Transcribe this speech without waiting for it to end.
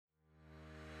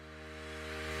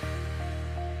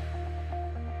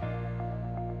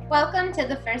Welcome to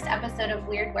the first episode of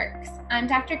Weird Works. I'm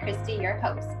Dr. Christy, your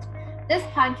host. This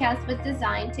podcast was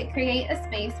designed to create a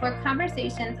space where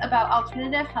conversations about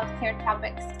alternative healthcare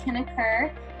topics can occur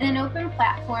in an open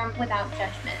platform without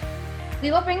judgment.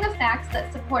 We will bring the facts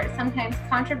that support sometimes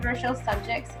controversial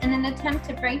subjects in an attempt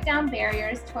to break down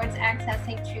barriers towards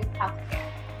accessing true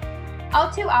healthcare.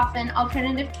 All too often,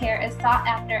 alternative care is sought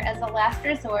after as a last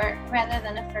resort rather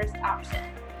than a first option.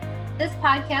 This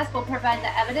podcast will provide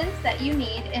the evidence that you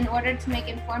need in order to make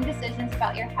informed decisions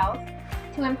about your health,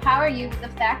 to empower you with the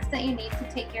facts that you need to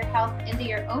take your health into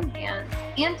your own hands,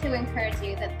 and to encourage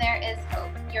you that there is hope,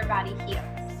 your body heals.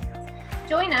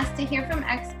 Join us to hear from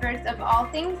experts of all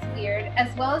things weird,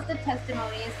 as well as the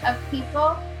testimonies of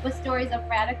people with stories of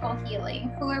radical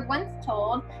healing who were once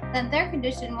told that their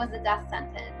condition was a death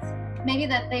sentence, maybe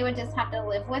that they would just have to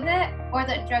live with it, or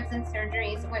that drugs and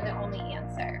surgeries were the only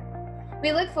answer.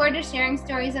 We look forward to sharing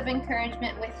stories of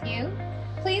encouragement with you.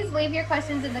 Please leave your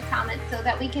questions in the comments so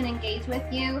that we can engage with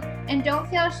you. And don't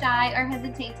feel shy or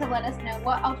hesitate to let us know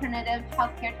what alternative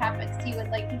healthcare topics you would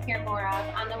like to hear more of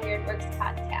on the Weird Works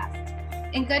podcast.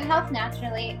 In good health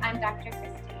naturally, I'm Dr. Christy.